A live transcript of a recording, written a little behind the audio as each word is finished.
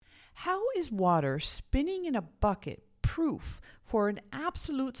is water spinning in a bucket proof for an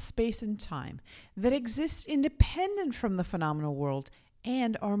absolute space and time that exists independent from the phenomenal world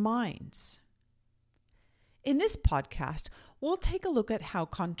and our minds? In this podcast, we'll take a look at how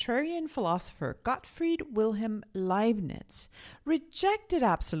contrarian philosopher Gottfried Wilhelm Leibniz rejected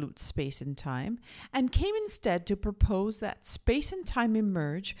absolute space and time and came instead to propose that space and time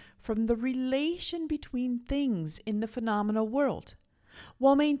emerge from the relation between things in the phenomenal world,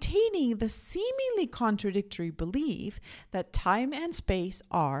 while maintaining the seemingly contradictory belief that time and space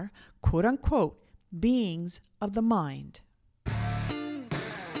are, quote-unquote, beings of the mind.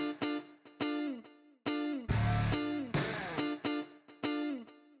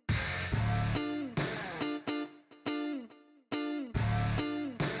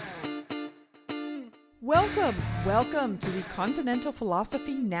 Welcome to the Continental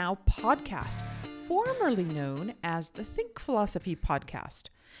Philosophy Now podcast, formerly known as the Think Philosophy podcast.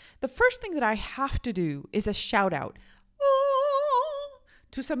 The first thing that I have to do is a shout out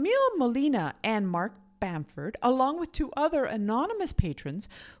to Samuel Molina and Mark Bamford, along with two other anonymous patrons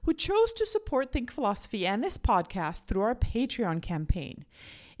who chose to support Think Philosophy and this podcast through our Patreon campaign.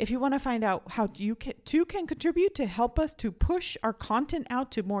 If you want to find out how you too can contribute to help us to push our content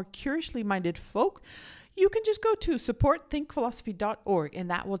out to more curiously minded folk, you can just go to supportthinkphilosophy.org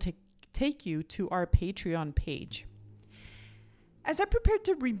and that will take you to our Patreon page. As I prepared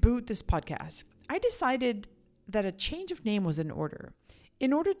to reboot this podcast, I decided that a change of name was in order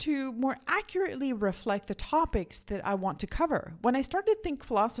to more accurately reflect the topics that I want to cover. When I started Think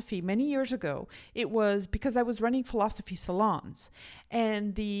Philosophy many years ago, it was because I was running philosophy salons,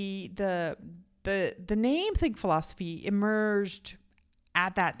 and the name Think Philosophy emerged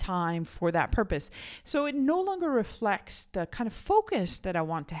at that time for that purpose. So it no longer reflects the kind of focus that I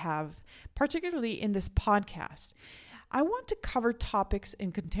want to have, particularly in this podcast. I want to cover topics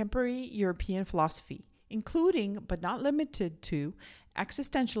in contemporary European philosophy, including, but not limited to,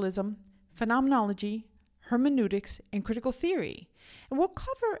 existentialism, phenomenology, hermeneutics, and critical theory. And we'll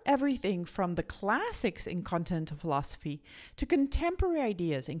cover everything from the classics in continental philosophy to contemporary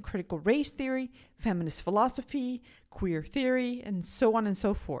ideas in critical race theory, feminist philosophy, queer theory, and so on and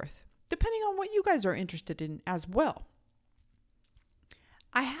so forth, depending on what you guys are interested in as well.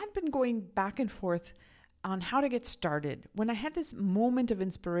 I had been going back and forth on how to get started. When I had this moment of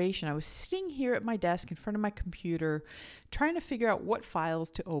inspiration, I was sitting here at my desk in front of my computer, trying to figure out what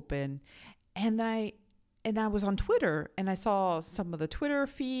files to open. And I was on Twitter, and I saw some of the Twitter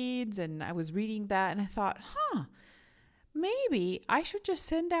feeds, and I was reading that, and I thought, maybe I should just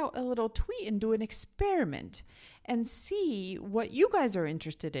send out a little tweet and do an experiment and see what you guys are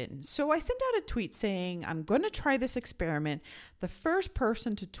interested in. So I sent out a tweet saying, I'm going to try this experiment. The first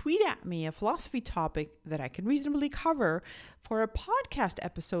person to tweet at me a philosophy topic that I can reasonably cover for a podcast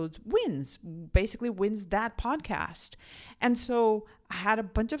episode wins that podcast. And so I had a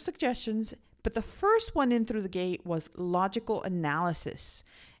bunch of suggestions, but the first one in through the gate was logical analysis,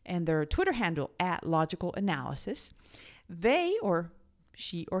 and their Twitter handle @logicalanalysis. They, or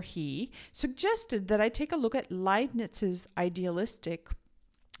she or he, suggested that I take a look at Leibniz's idealistic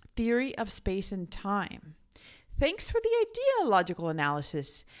theory of space and time. Thanks for the idea, logical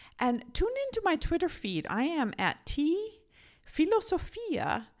analysis. And tune into my Twitter feed. I am at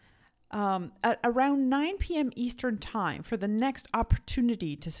tphilosophia at around 9 p.m. Eastern time for the next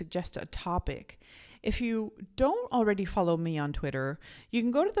opportunity to suggest a topic. If you don't already follow me on Twitter, you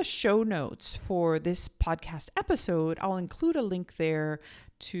can go to the show notes for this podcast episode. I'll include a link there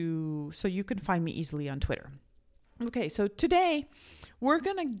so you can find me easily on Twitter. Okay, so today we're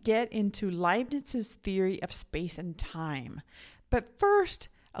going to get into Leibniz's theory of space and time. But first,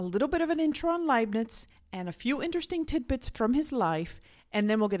 a little bit of an intro on Leibniz and a few interesting tidbits from his life, and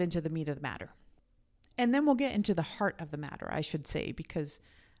then we'll get into the meat of the matter. And then we'll get into the heart of the matter, I should say, because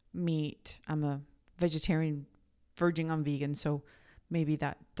meat, I'm a vegetarian verging on vegan, so maybe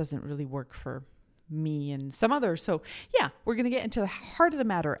that doesn't really work for me and some others. So yeah, we're going to get into the heart of the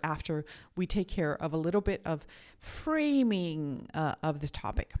matter after we take care of a little bit of framing of this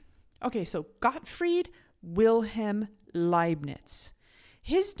topic. Okay, so Gottfried Wilhelm Leibniz.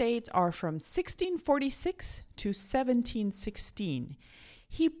 His dates are from 1646 to 1716.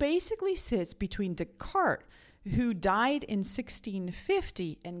 He basically sits between Descartes, who died in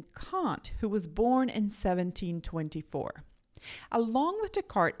 1650, and Kant, who was born in 1724. Along with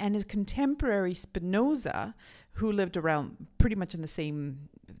Descartes and his contemporary Spinoza, who lived around pretty much in the same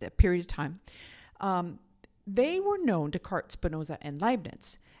period of time, they were known, Descartes, Spinoza, and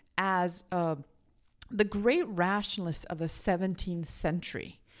Leibniz, as the great rationalists of the 17th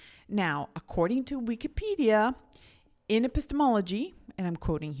century. Now, according to Wikipedia, in epistemology, and I'm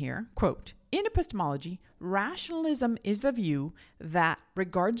quoting here, quote, "In epistemology, rationalism is the view that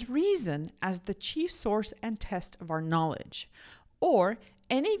regards reason as the chief source and test of our knowledge, or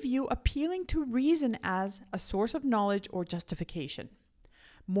any view appealing to reason as a source of knowledge or justification.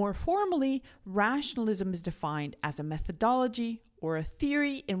 More formally, rationalism is defined as a methodology or a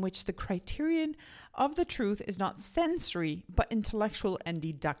theory in which the criterion of the truth is not sensory, but intellectual and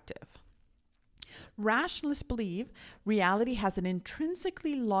deductive. Rationalists believe reality has an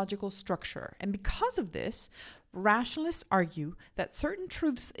intrinsically logical structure, and because of this, rationalists argue that certain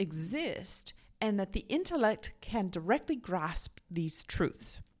truths exist and that the intellect can directly grasp these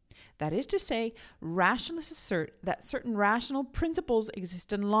truths. That is to say, rationalists assert that certain rational principles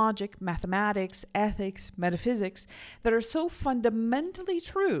exist in logic, mathematics, ethics, metaphysics that are so fundamentally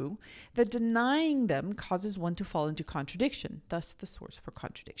true that denying them causes one to fall into contradiction, thus the source for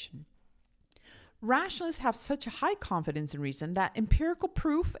contradiction. Rationalists have such a high confidence in reason that empirical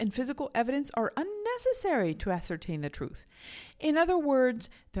proof and physical evidence are unnecessary to ascertain the truth. In other words,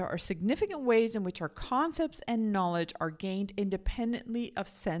 there are significant ways in which our concepts and knowledge are gained independently of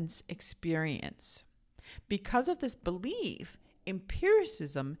sense experience. Because of this belief,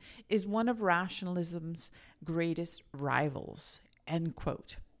 empiricism is one of rationalism's greatest rivals." End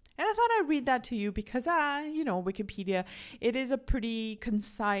quote. And I thought I'd read that to you because, Wikipedia, it is a pretty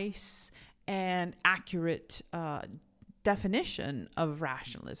concise and accurate definition of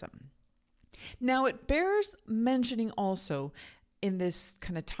rationalism. Now, it bears mentioning also in this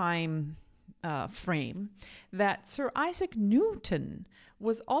kind of time frame that Sir Isaac Newton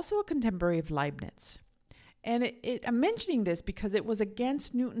was also a contemporary of Leibniz. And I'm mentioning this because it was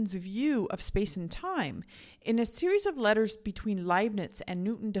against Newton's view of space and time in a series of letters between Leibniz and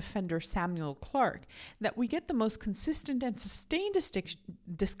Newton defender Samuel Clarke that we get the most consistent and sustained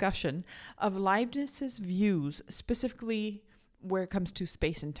discussion of Leibniz's views, specifically where it comes to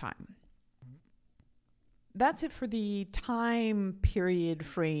space and time. That's it for the time period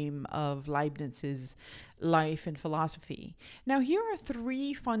frame of Leibniz's life and philosophy. Now, here are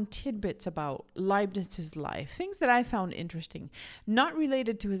 3 fun tidbits about Leibniz's life, things that I found interesting, not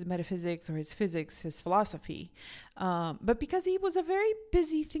related to his metaphysics or his physics, his philosophy, but because he was a very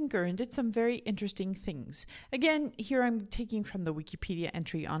busy thinker and did some very interesting things. Again, here I'm taking from the Wikipedia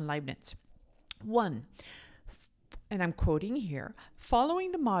entry on Leibniz. 1. And I'm quoting here,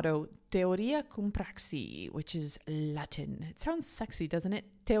 following the motto, Theoria cum praxi, which is Latin. It sounds sexy, doesn't it?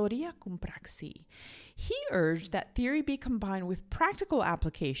 Theoria cum praxi. He urged that theory be combined with practical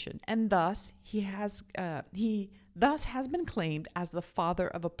application, and thus he thus has been claimed as the father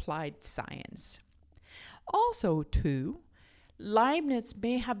of applied science. Also, 2, Leibniz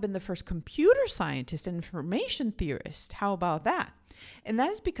may have been the first computer scientist and information theorist. How about that? And that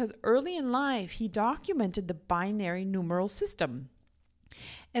is because early in life, he documented the binary numeral system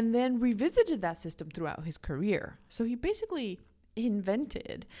and then revisited that system throughout his career. So he basically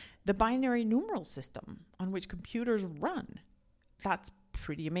invented the binary numeral system on which computers run. That's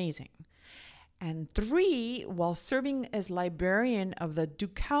pretty amazing. And 3, while serving as librarian of the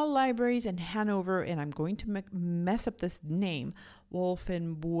Ducal Libraries in Hanover, and I'm going to mess up this name,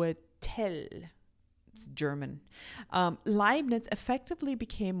 Wolfenbüttel. It's German. Leibniz effectively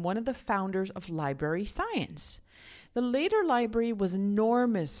became one of the founders of library science. The later library was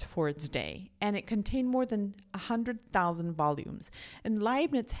enormous for its day, and it contained more than 100,000 volumes. And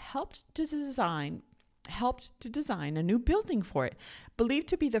Leibniz helped to design a new building for it, believed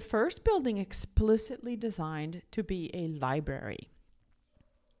to be the first building explicitly designed to be a library.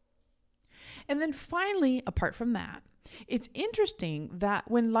 And then finally, apart from that, it's interesting that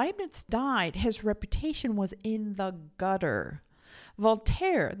when Leibniz died, his reputation was in the gutter.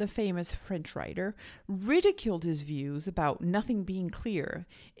 Voltaire, the famous French writer, ridiculed his views about nothing being clear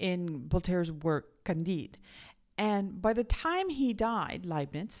in Voltaire's work Candide. And by the time he died,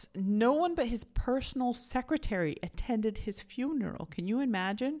 Leibniz, no one but his personal secretary attended his funeral. Can you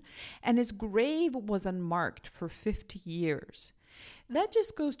imagine? And his grave was unmarked for 50 years. That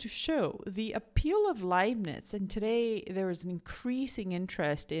just goes to show the appeal of Leibniz, and today there is an increasing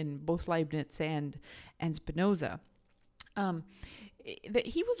interest in both Leibniz and Spinoza, that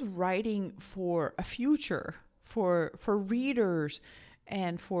he was writing for a future, for readers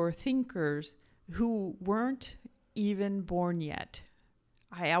and for thinkers who weren't even born yet.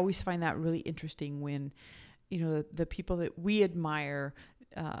 I always find that really interesting when, the people that we admire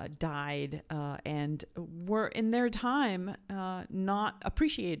died and were in their time not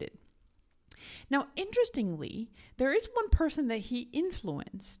appreciated. Now, interestingly, there is one person that he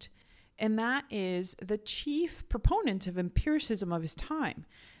influenced, and that is the chief proponent of empiricism of his time.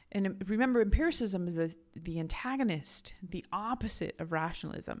 And remember, empiricism is the antagonist, the opposite of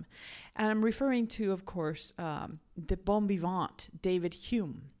rationalism. And I'm referring to, of course, the bon vivant, David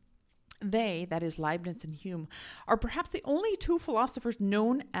Hume. They, that is Leibniz and Hume, are perhaps the only two philosophers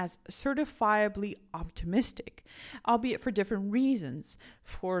known as certifiably optimistic, albeit for different reasons.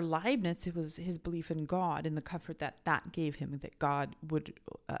 For Leibniz, it was his belief in God and the comfort that gave him, that God would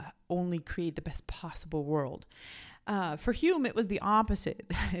only create the best possible world. For Hume, it was the opposite.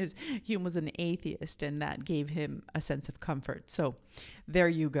 Hume was an atheist, and that gave him a sense of comfort. So there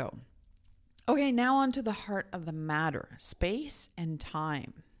you go. Okay, now on to the heart of the matter, space and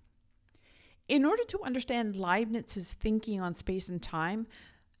time. In order to understand Leibniz's thinking on space and time,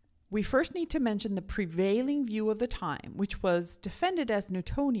 we first need to mention the prevailing view of the time, which was defended as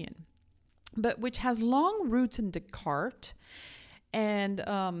Newtonian, but which has long roots in Descartes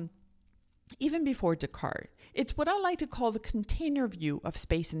and even before Descartes. It's what I like to call the container view of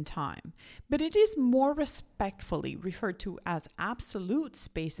space and time, but it is more respectfully referred to as absolute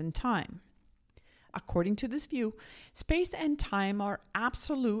space and time. According to this view, space and time are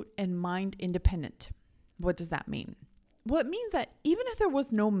absolute and mind independent. What does that mean? Well, it means that even if there was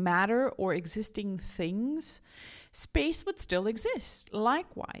no matter or existing things, space would still exist.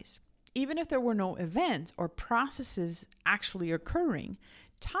 Likewise, even if there were no events or processes actually occurring,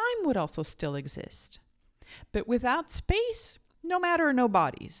 time would also still exist. But without space, no matter or no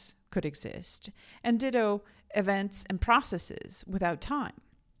bodies could exist, and ditto events and processes without time.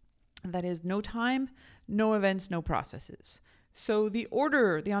 That is, no time, no events, no processes. So the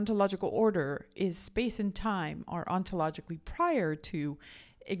ontological order is space and time are ontologically prior to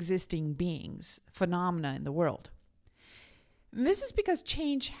existing beings, phenomena in the world. And this is because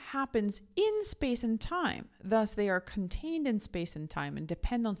change happens in space and time. Thus, they are contained in space and time and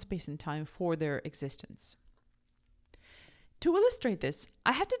depend on space and time for their existence. To illustrate this,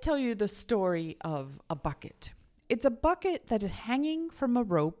 I have to tell you the story of a bucket. It's a bucket that is hanging from a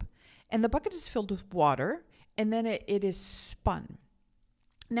rope, and the bucket is filled with water, and then it is spun.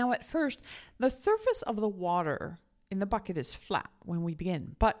 Now, at first, the surface of the water in the bucket is flat when we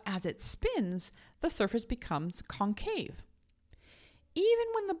begin, but as it spins, the surface becomes concave. Even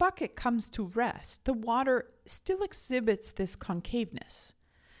when the bucket comes to rest, the water still exhibits this concaveness.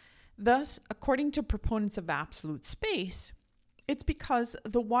 Thus, according to proponents of absolute space, it's because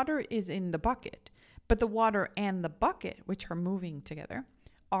the water is in the bucket, but the water and the bucket, which are moving together,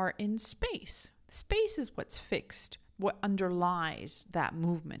 are in space. Space is what's fixed, what underlies that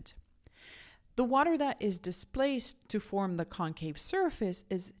movement. The water that is displaced to form the concave surface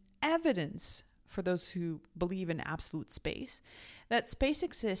is evidence, for those who believe in absolute space, that space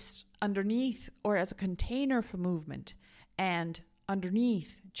exists underneath or as a container for movement, and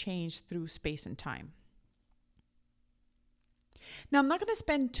underneath change through space and time. Now, I'm not going to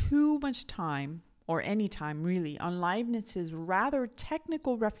spend too much time, or any time really, on Leibniz's rather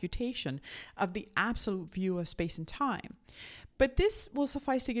technical refutation of the absolute view of space and time. But this will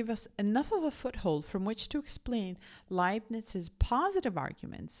suffice to give us enough of a foothold from which to explain Leibniz's positive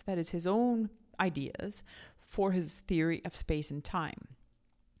arguments, that is his own ideas, for his theory of space and time.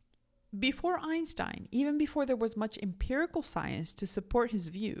 Before Einstein, even before there was much empirical science to support his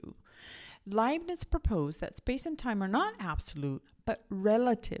view, Leibniz proposed that space and time are not absolute, but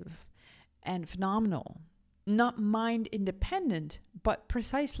relative and phenomenal, not mind independent, but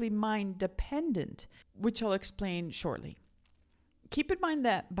precisely mind dependent, which I'll explain shortly. Keep in mind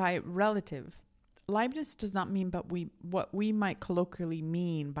that by relative, Leibniz does not mean what we might colloquially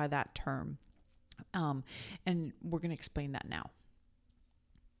mean by that term, and we're going to explain that now.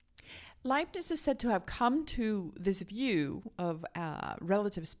 Leibniz is said to have come to this view of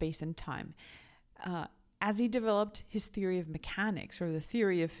relative space and time as he developed his theory of mechanics, or the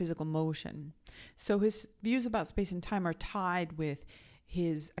theory of physical motion. So his views about space and time are tied with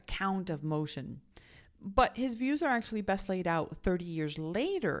his account of motion. But his views are actually best laid out 30 years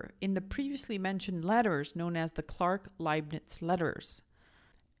later in the previously mentioned letters known as the Clark-Leibniz letters.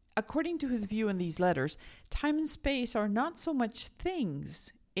 According to his view in these letters, time and space are not so much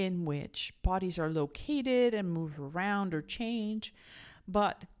things in which bodies are located and move around or change,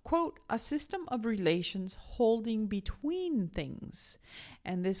 but, quote, a system of relations holding between things.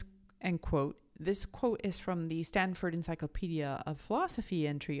 And this, end quote, this quote is from the Stanford Encyclopedia of Philosophy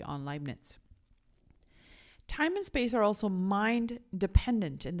entry on Leibniz. Time and space are also mind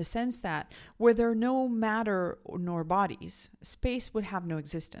dependent in the sense that where there are no matter nor bodies, space would have no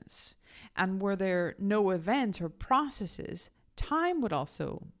existence. And were there no events or processes, time would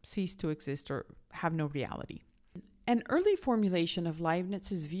also cease to exist or have no reality. An early formulation of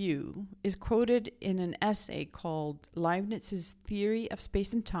Leibniz's view is quoted in an essay called Leibniz's Theory of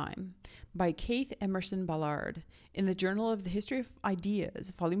Space and Time by Keith Emerson Ballard in the Journal of the History of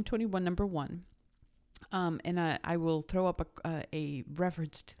Ideas, Volume 21, Number 1. And I will throw up a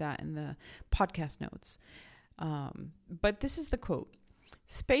reference to that in the podcast notes. But this is the quote.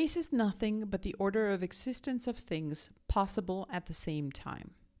 Space is nothing but the order of existence of things possible at the same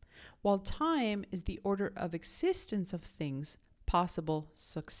time, while time is the order of existence of things possible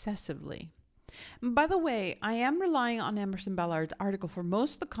successively. By the way, I am relying on Emerson Ballard's article for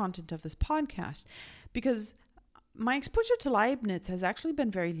most of the content of this podcast because my exposure to Leibniz has actually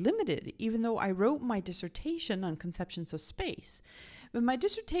been very limited, even though I wrote my dissertation on conceptions of space. But my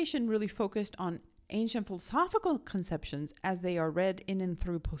dissertation really focused on ancient philosophical conceptions as they are read in and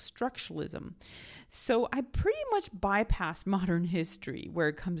through post-structuralism. So I pretty much bypassed modern history where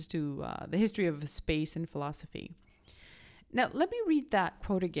it comes to the history of space and philosophy. Now, let me read that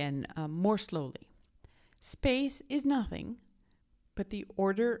quote again more slowly. Space is nothing but the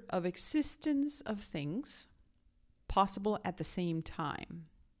order of existence of things possible at the same time,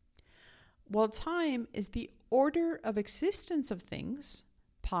 while time is the order of existence of things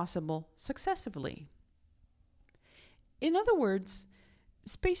possible successively. In other words,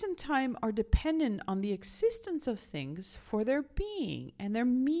 space and time are dependent on the existence of things for their being and their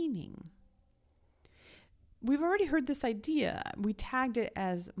meaning. We've already heard this idea. We tagged it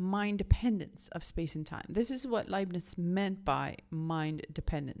as mind dependence of space and time. This is what Leibniz meant by mind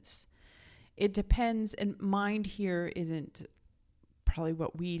dependence. It depends, and mind here isn't probably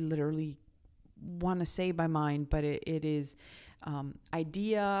what we literally want to say by mind, but it is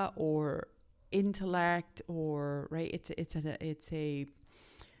idea or intellect, or right. It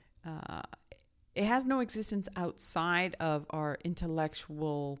has no existence outside of our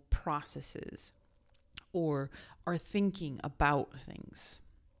intellectual processes or our thinking about things.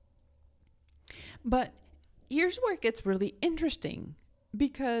 But here's where it gets really interesting,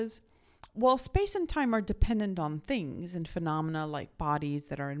 because while space and time are dependent on things and phenomena like bodies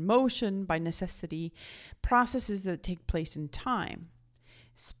that are in motion by necessity, processes that take place in time,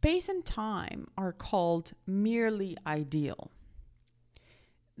 space and time are called merely ideal.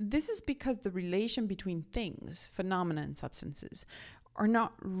 This is because the relation between things, phenomena, and substances are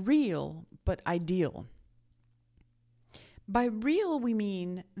not real but ideal. By real, we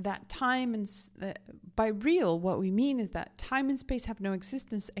mean that what we mean is that time and space have no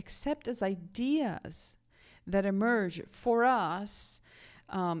existence except as ideas that emerge for us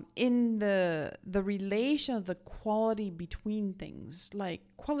in the relation of the quality between things, like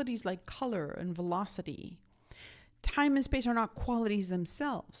qualities like color and velocity. Time and space are not qualities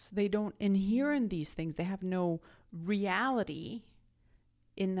themselves. They don't inhere in these things. They have no reality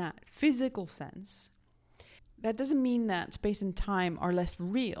in that physical sense. That doesn't mean that space and time are less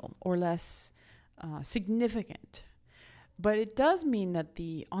real or less significant. But it does mean that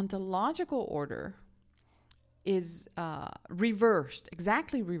the ontological order is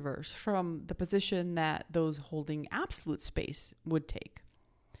exactly reversed from the position that those holding absolute space would take.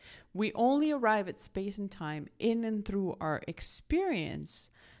 We only arrive at space and time in and through our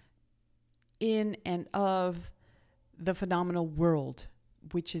experience in and of the phenomenal world,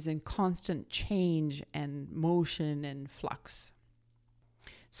 which is in constant change and motion and flux.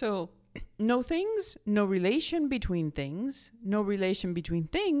 So, no things, no relation between things, no relation between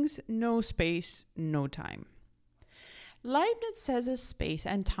things, no space, no time. Leibniz says of space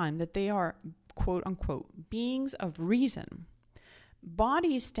and time that they are, quote unquote, beings of reason.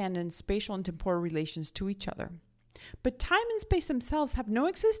 Bodies stand in spatial and temporal relations to each other. But time and space themselves have no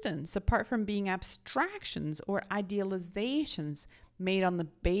existence apart from being abstractions or idealizations made on the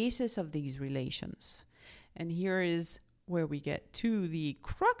basis of these relations. And here is where we get to the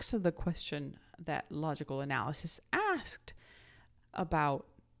crux of the question that logical analysis asked about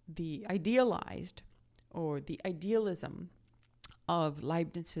the idealized or the idealism of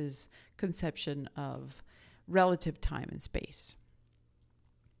Leibniz's conception of relative time and space.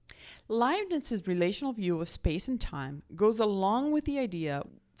 Leibniz's relational view of space and time goes along with the idea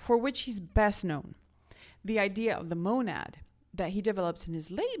for which he's best known, the idea of the monad, that he develops in his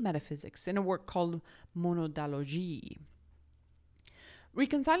late metaphysics in a work called Monadology.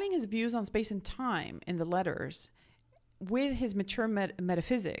 Reconciling his views on space and time in the letters with his mature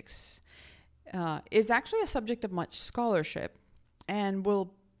metaphysics is actually a subject of much scholarship and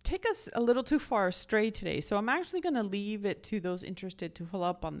will take us a little too far astray today. So I'm actually going to leave it to those interested to follow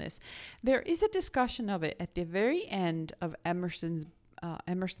up on this. There is a discussion of it at the very end of Emerson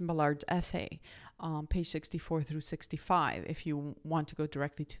Ballard's essay, page 64 through 65, if you want to go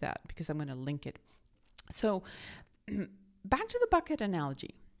directly to that, because I'm going to link it. So Back to the bucket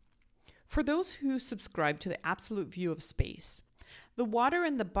analogy. For those who subscribe to the absolute view of space, the water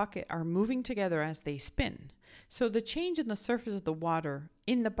and the bucket are moving together as they spin. So the change in the surface of the water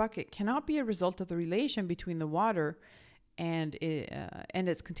in the bucket cannot be a result of the relation between the water and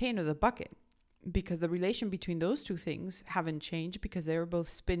its container, the bucket, because the relation between those two things haven't changed because they're both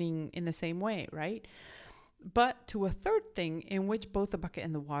spinning in the same way, right? But to a third thing in which both the bucket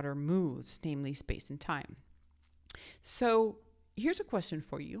and the water moves, namely space and time. So here's a question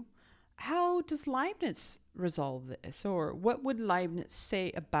for you. How does Leibniz resolve this? Or what would Leibniz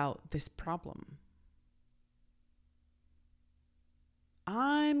say about this problem?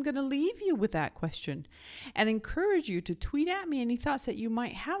 I'm going to leave you with that question and encourage you to tweet at me any thoughts that you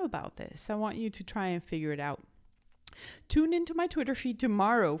might have about this. I want you to try and figure it out. Tune into my Twitter feed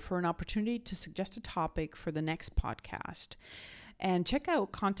tomorrow for an opportunity to suggest a topic for the next podcast. And check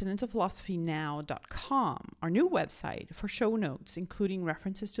out continentalphilosophynow.com, our new website, for show notes, including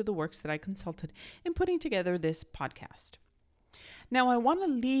references to the works that I consulted in putting together this podcast. Now, I want to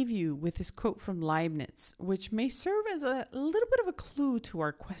leave you with this quote from Leibniz, which may serve as a little bit of a clue to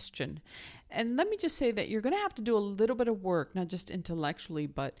our question. And let me just say that you're going to have to do a little bit of work, not just intellectually,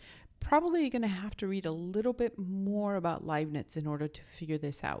 but probably going to have to read a little bit more about Leibniz in order to figure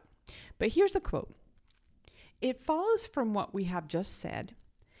this out. But here's the quote. It follows from what we have just said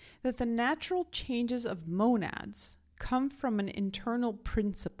that the natural changes of monads come from an internal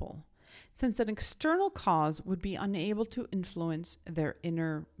principle, since an external cause would be unable to influence their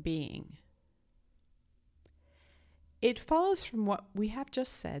inner being. It follows from what we have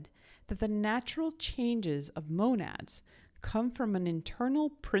just said that the natural changes of monads come from an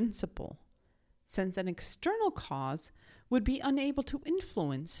internal principle, since an external cause would be unable to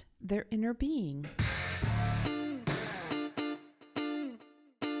influence their inner being.